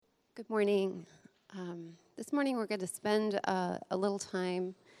Good morning. This morning we're going to spend a little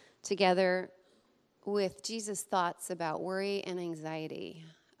time together with Jesus' thoughts about worry and anxiety.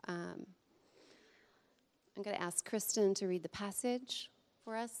 I'm going to ask Kristen to read the passage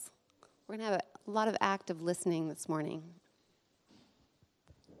for us. We're going to have a lot of active listening this morning.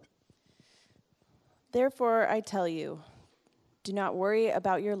 Therefore, I tell you, do not worry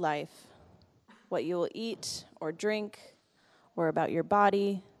about your life, what you will eat or drink, or about your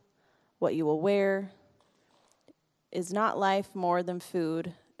body, what you will wear. Is not life more than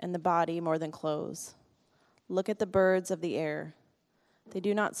food, and the body more than clothes? Look at the birds of the air. They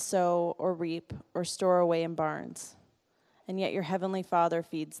do not sow or reap or store away in barns, and yet your heavenly Father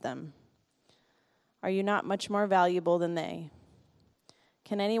feeds them. Are you not much more valuable than they?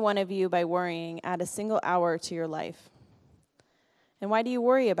 Can any one of you, by worrying, add a single hour to your life? And why do you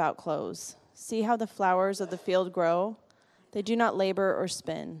worry about clothes? See how the flowers of the field grow? They do not labor or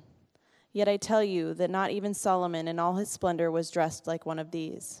spin. Yet I tell you that not even Solomon in all his splendor was dressed like one of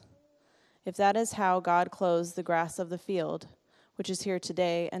these. If that is how God clothes the grass of the field, which is here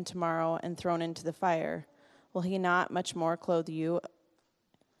today and tomorrow and thrown into the fire, will he not much more clothe you,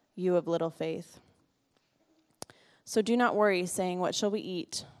 you of little faith? So do not worry, saying, what shall we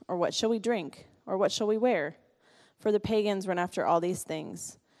eat? Or what shall we drink? Or what shall we wear? For the pagans run after all these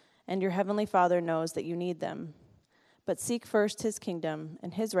things, and your heavenly Father knows that you need them. But seek first his kingdom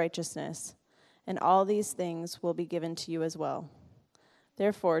and his righteousness, and all these things will be given to you as well.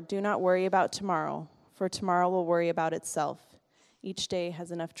 Therefore, do not worry about tomorrow, for tomorrow will worry about itself. Each day has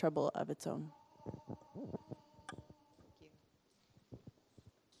enough trouble of its own.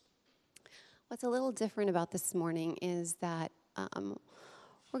 What's a little different about this morning is that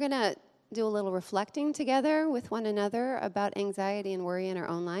we're going to do a little reflecting together with one another about anxiety and worry in our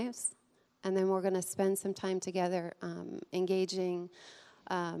own lives. And then we're going to spend some time together engaging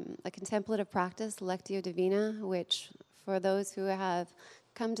a contemplative practice, Lectio Divina, which for those who have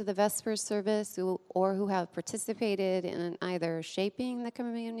come to the Vespers service or who have participated in either shaping the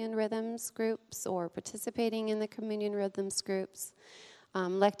communion rhythms groups or participating in the communion rhythms groups,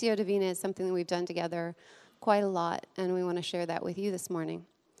 Lectio Divina is something that we've done together quite a lot, and we want to share that with you this morning.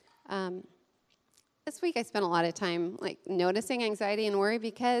 This week I spent a lot of time noticing anxiety and worry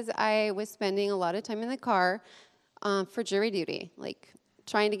because I was spending a lot of time in the car for jury duty,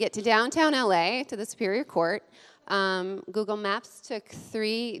 trying to get to downtown LA to the Superior Court. Google Maps took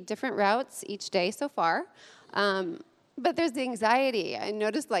 3 different routes each day so far, but there's the anxiety. I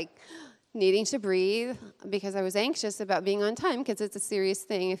noticed needing to breathe because I was anxious about being on time because it's a serious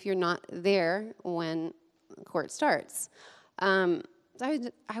thing if you're not there when court starts.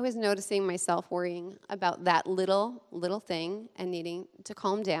 I was noticing myself worrying about that little thing and needing to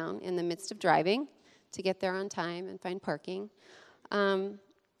calm down in the midst of driving to get there on time and find parking. I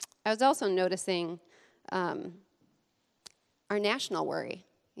was also noticing our national worry.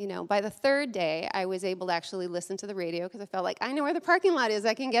 By the 3rd day, I was able to actually listen to the radio because I felt like I know where the parking lot is.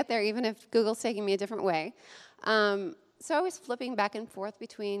 I can get there even if Google's taking me a different way. So I was flipping back and forth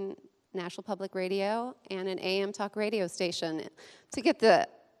between National Public Radio and an AM talk radio station to get the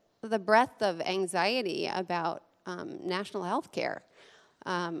breadth of anxiety about national health care,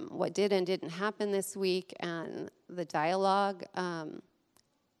 what did and didn't happen this week, and the dialogue.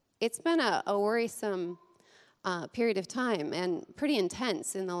 It's been a worrisome period of time and pretty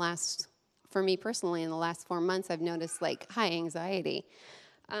intense for me personally, in the last 4 months, I've noticed high anxiety.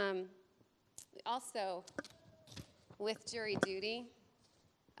 Also, with jury duty,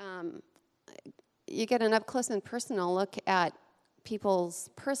 you get an up-close and personal look at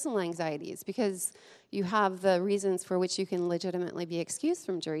people's personal anxieties because you have the reasons for which you can legitimately be excused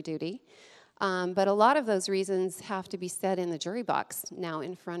from jury duty. But a lot of those reasons have to be said in the jury box now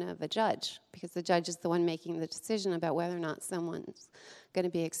in front of a judge because the judge is the one making the decision about whether or not someone's going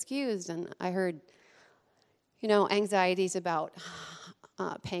to be excused. And I heard, anxieties about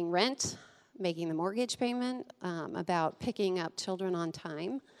paying rent, making the mortgage payment, about picking up children on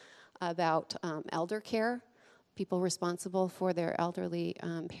time, about elder care, people responsible for their elderly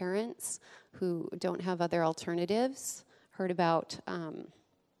parents who don't have other alternatives. Heard about,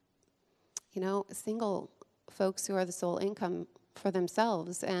 single folks who are the sole income for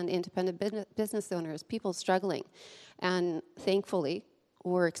themselves and independent business owners, people struggling. And thankfully,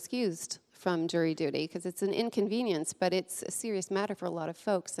 were excused from jury duty because it's an inconvenience, but it's a serious matter for a lot of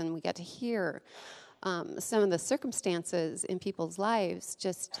folks, and we get to hear some of the circumstances in people's lives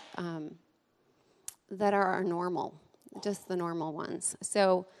just that are our normal, just the normal ones.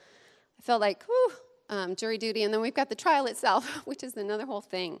 So I felt like, jury duty, and then we've got the trial itself, which is another whole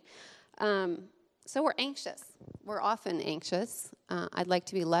thing. So we're anxious. We're often anxious. I'd like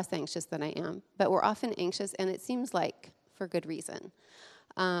to be less anxious than I am, but we're often anxious, and it seems like for good reason,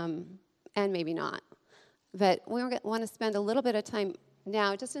 and maybe not. But we want to spend a little bit of time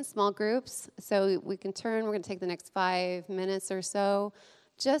now just in small groups, so we can turn. We're going to take the next 5 minutes or so,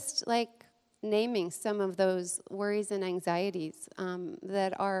 just like naming some of those worries and anxieties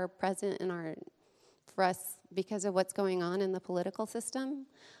that are present for us because of what's going on in the political system,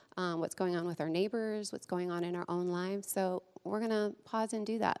 what's going on with our neighbors, what's going on in our own lives. So we're going to pause and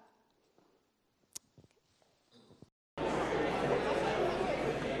do that.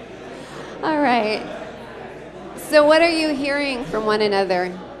 All right. So what are you hearing from one another?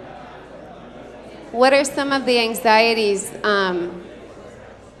 What are some of the anxieties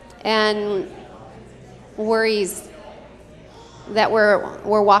and worries that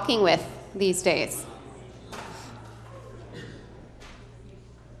we're walking with these days?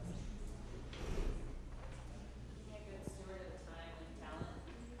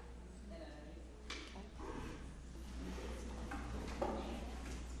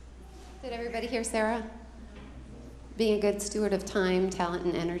 Did everybody hear Sarah? Being a good steward of time, talent,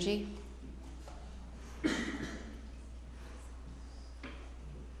 and energy.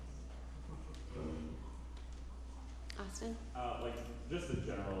 Austin? Like just the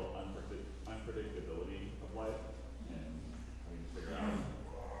general unpredictability of life and having to figure out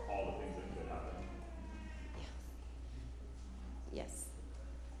all the things that could happen. Yes.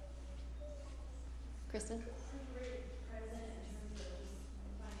 Kristen?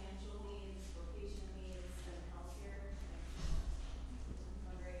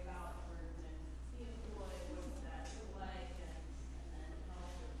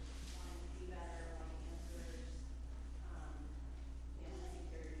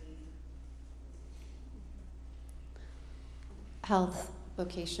 Health,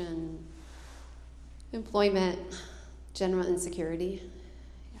 vocation, employment, general insecurity.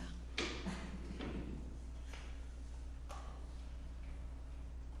 Yeah.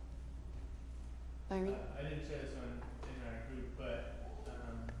 Byron? I didn't share this one in our group, but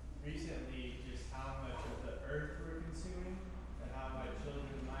recently just how much of the earth we're consuming and how my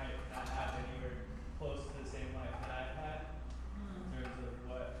children might not have anywhere close to the same life that I've had in terms of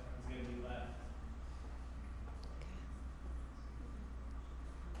what is going to be left.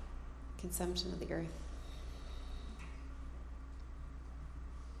 Consumption of the earth.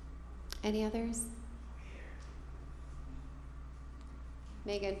 Any others?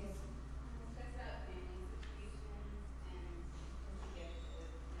 Megan?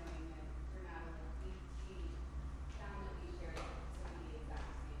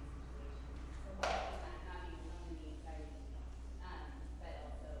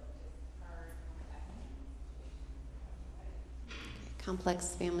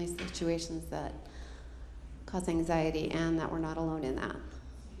 Complex family situations that cause anxiety and that we're not alone in that.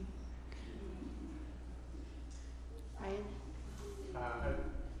 Ryan?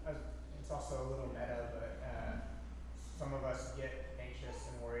 It's also a little meta, but some of us get anxious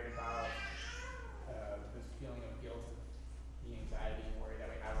and worried about this feeling of guilt, the anxiety and worry that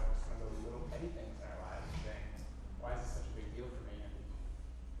we have over some of those little petty things in our lives, and saying, why is this such a big deal for me? And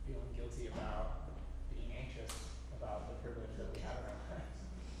feeling guilty about being anxious about the privilege that we have in our lives.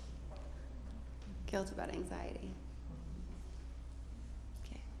 Guilt about anxiety.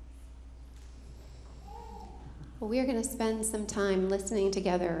 Okay. Well, we are going to spend some time listening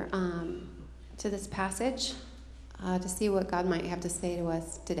together to this passage to see what God might have to say to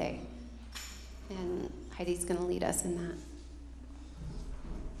us today. And Heidi's going to lead us in that.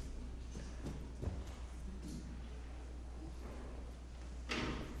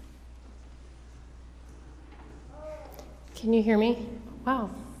 Can you hear me? Wow,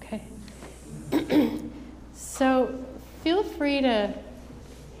 okay. So feel free to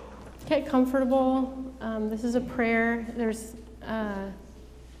get comfortable. This is a prayer. There's a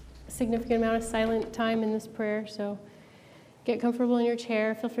significant amount of silent time in this prayer, so get comfortable in your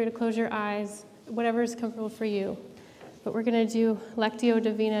chair. Feel free to close your eyes, whatever is comfortable for you. But we're going to do Lectio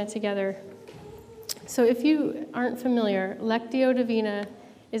Divina together. So if you aren't familiar, Lectio Divina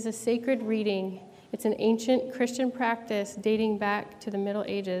is a sacred reading. It's an ancient Christian practice dating back to the Middle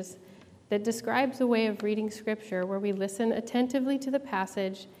Ages that describes a way of reading Scripture where we listen attentively to the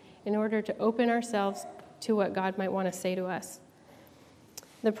passage in order to open ourselves to what God might want to say to us.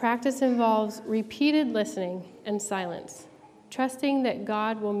 The practice involves repeated listening and silence, trusting that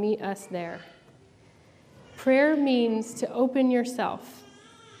God will meet us there. Prayer means to open yourself,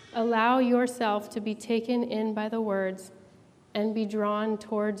 allow yourself to be taken in by the words, and be drawn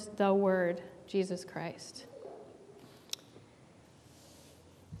towards the Word, Jesus Christ.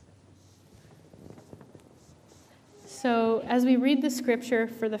 So, as we read the scripture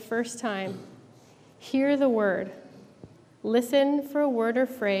for the first time, hear the word. Listen for a word or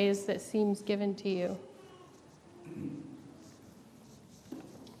phrase that seems given to you.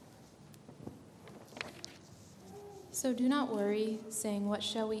 So do not worry, saying, "What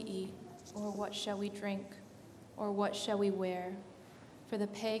shall we eat? Or what shall we drink? Or what shall we wear?" For the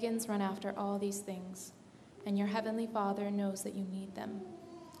pagans run after all these things, and your heavenly Father knows that you need them.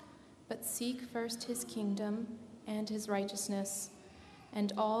 But seek first his kingdom and his righteousness,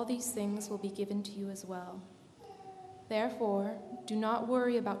 and all these things will be given to you as well. Therefore, do not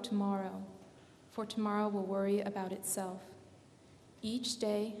worry about tomorrow, for tomorrow will worry about itself. Each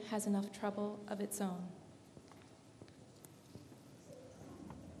day has enough trouble of its own.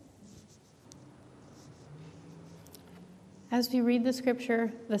 As we read the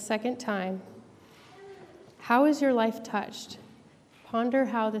scripture the second time, how is your life touched? Ponder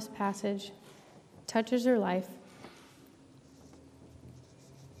how this passage touches your life.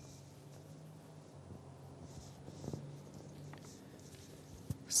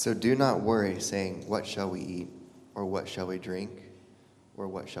 So do not worry, saying, "What shall we eat? Or what shall we drink? Or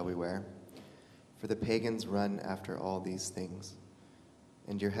what shall we wear?" For the pagans run after all these things,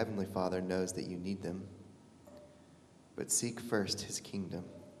 and your heavenly Father knows that you need them. But seek first his kingdom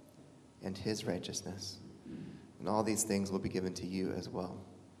and his righteousness, and all these things will be given to you as well.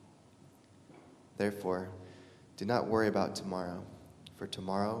 Therefore, do not worry about tomorrow, for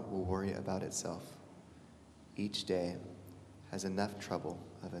tomorrow will worry about itself. Each day has enough trouble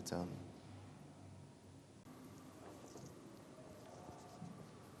of its own.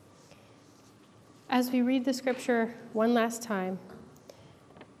 As we read the scripture one last time,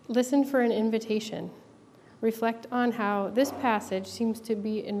 listen for an invitation. Reflect on how this passage seems to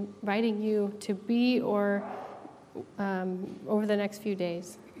be inviting you to be or over the next few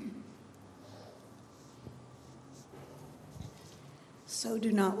days. So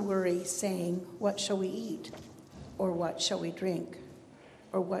do not worry, saying, "What shall we eat? Or what shall we drink?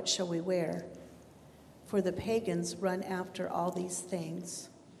 Or what shall we wear?" For the pagans run after all these things,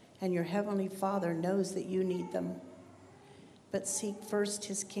 and your heavenly Father knows that you need them. But seek first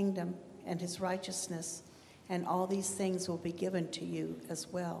his kingdom and his righteousness, and all these things will be given to you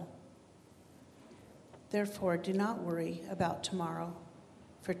as well. Therefore, do not worry about tomorrow,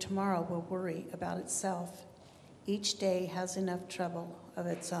 for tomorrow will worry about itself. Each day has enough trouble of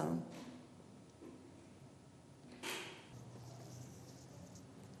its own.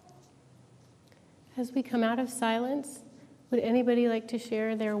 As we come out of silence, would anybody like to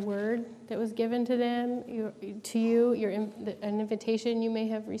share their word that was given to them, an invitation you may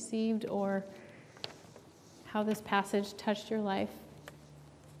have received, or how this passage touched your life?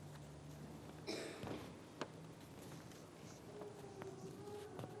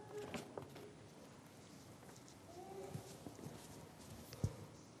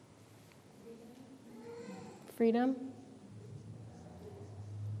 Freedom?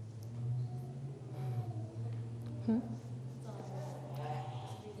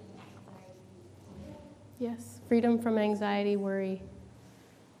 Yes, freedom from anxiety, worry.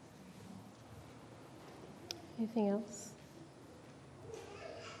 Anything else?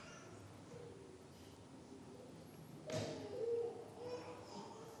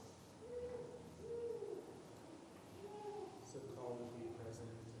 It's a call to be present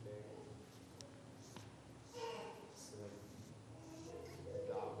today. So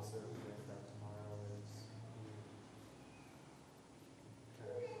the opposite of worrying about tomorrow is kind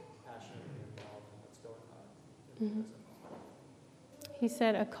of passionately involved in what's going on in the present. He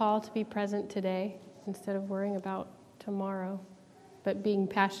said a call to be present today instead of worrying about tomorrow, but being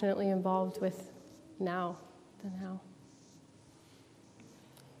passionately involved with now, the now.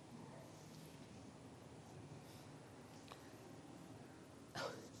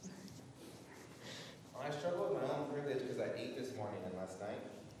 I struggle with my own privilege because I ate this morning and last night.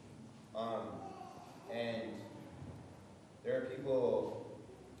 And there are people,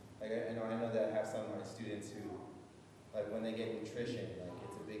 like I know that I have some of my students who, like when they get nutrition, like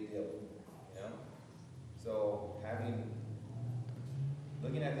it's a big deal, you know? So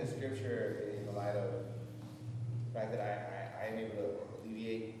looking at this scripture in the light of the fact that I am able to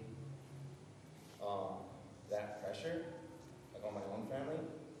alleviate that pressure, like on my own family,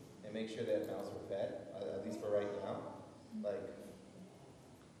 and make sure that mouths are fed, at least for right now. Like,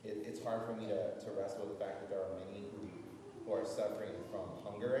 it's hard for me to wrestle with the fact that there are many who are suffering from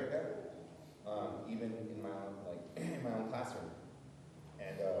hunger right now, even in my own, in my own classroom.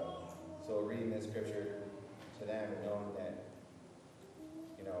 And so reading this scripture to them and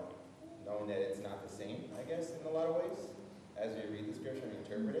knowing that it's not the same, I guess, in a lot of ways, as we read the scripture and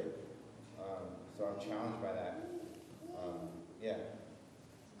interpret it. So I'm challenged by that. Yeah.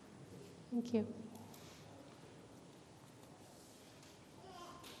 Thank you.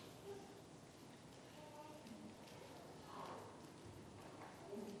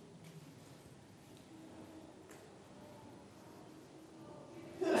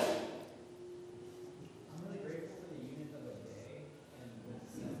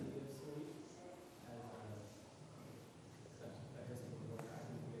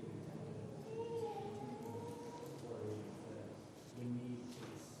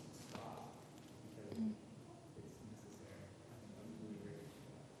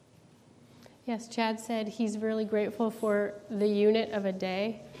 Yes, Chad said he's really grateful for the unit of a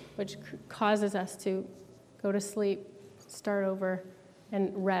day, which causes us to go to sleep, start over,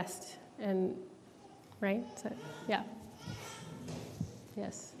 and rest. And right? So, yeah.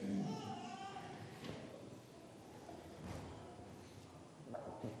 Yes.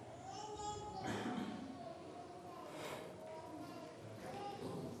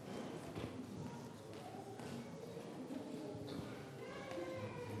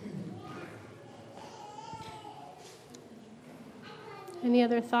 Any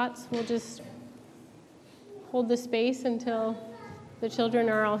other thoughts? We'll just hold the space until the children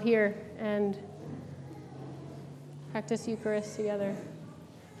are all here and practice Eucharist together.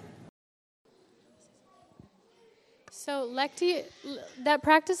 So that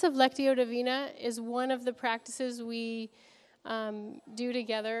practice of Lectio Divina is one of the practices we do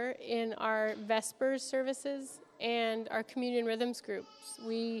together in our Vespers services and our Communion Rhythms groups.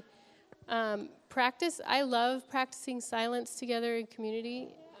 We I love practicing silence together in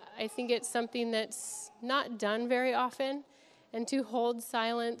community. I think it's something that's not done very often, and to hold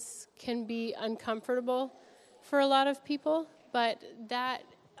silence can be uncomfortable for a lot of people, but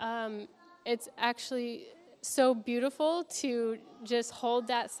it's actually so beautiful to just hold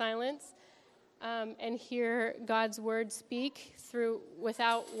that silence and hear God's word speak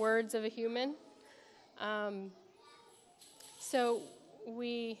without words of a human.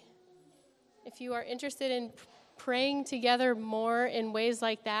 If you are interested in praying together more in ways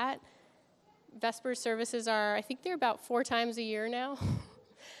like that, Vesper services I think they're about 4 times a year now.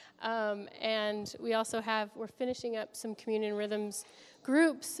 And we also we're finishing up some Communion Rhythms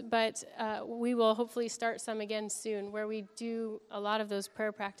groups, but we will hopefully start some again soon where we do a lot of those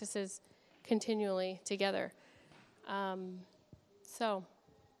prayer practices continually together.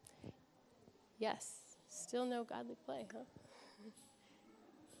 Yes, still no godly play, huh?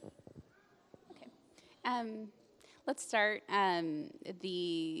 Let's start I'm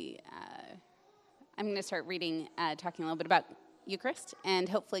going to start reading, talking a little bit about Eucharist, and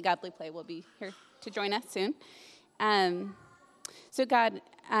hopefully Godly Play will be here to join us soon. So God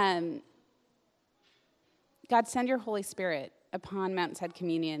send your Holy Spirit upon Mountainside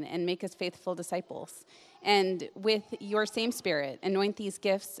Communion and make us faithful disciples. And with your same Spirit, anoint these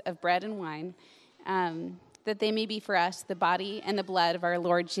gifts of bread and wine, that they may be for us the body and the blood of our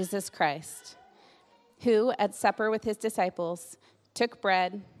Lord Jesus Christ, who, at supper with his disciples, took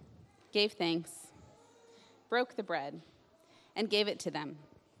bread, gave thanks, broke the bread, and gave it to them.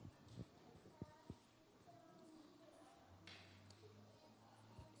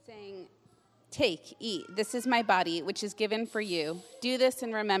 Saying, "Take, eat, this is my body, which is given for you. Do this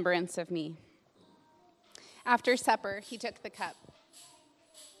in remembrance of me." After supper, he took the cup,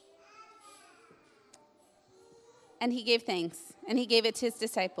 and he gave thanks, and he gave it to his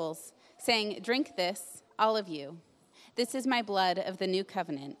disciples, saying, "Drink this, all of you. This is my blood of the new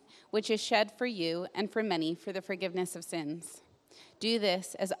covenant, which is shed for you and for many for the forgiveness of sins. Do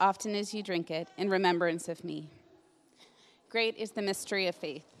this as often as you drink it in remembrance of me." Great is the mystery of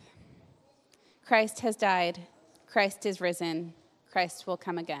faith. Christ has died. Christ is risen. Christ will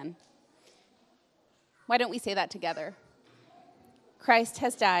come again. Why don't we say that together? Christ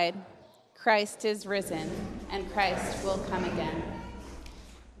has died. Christ is risen. And Christ will come again.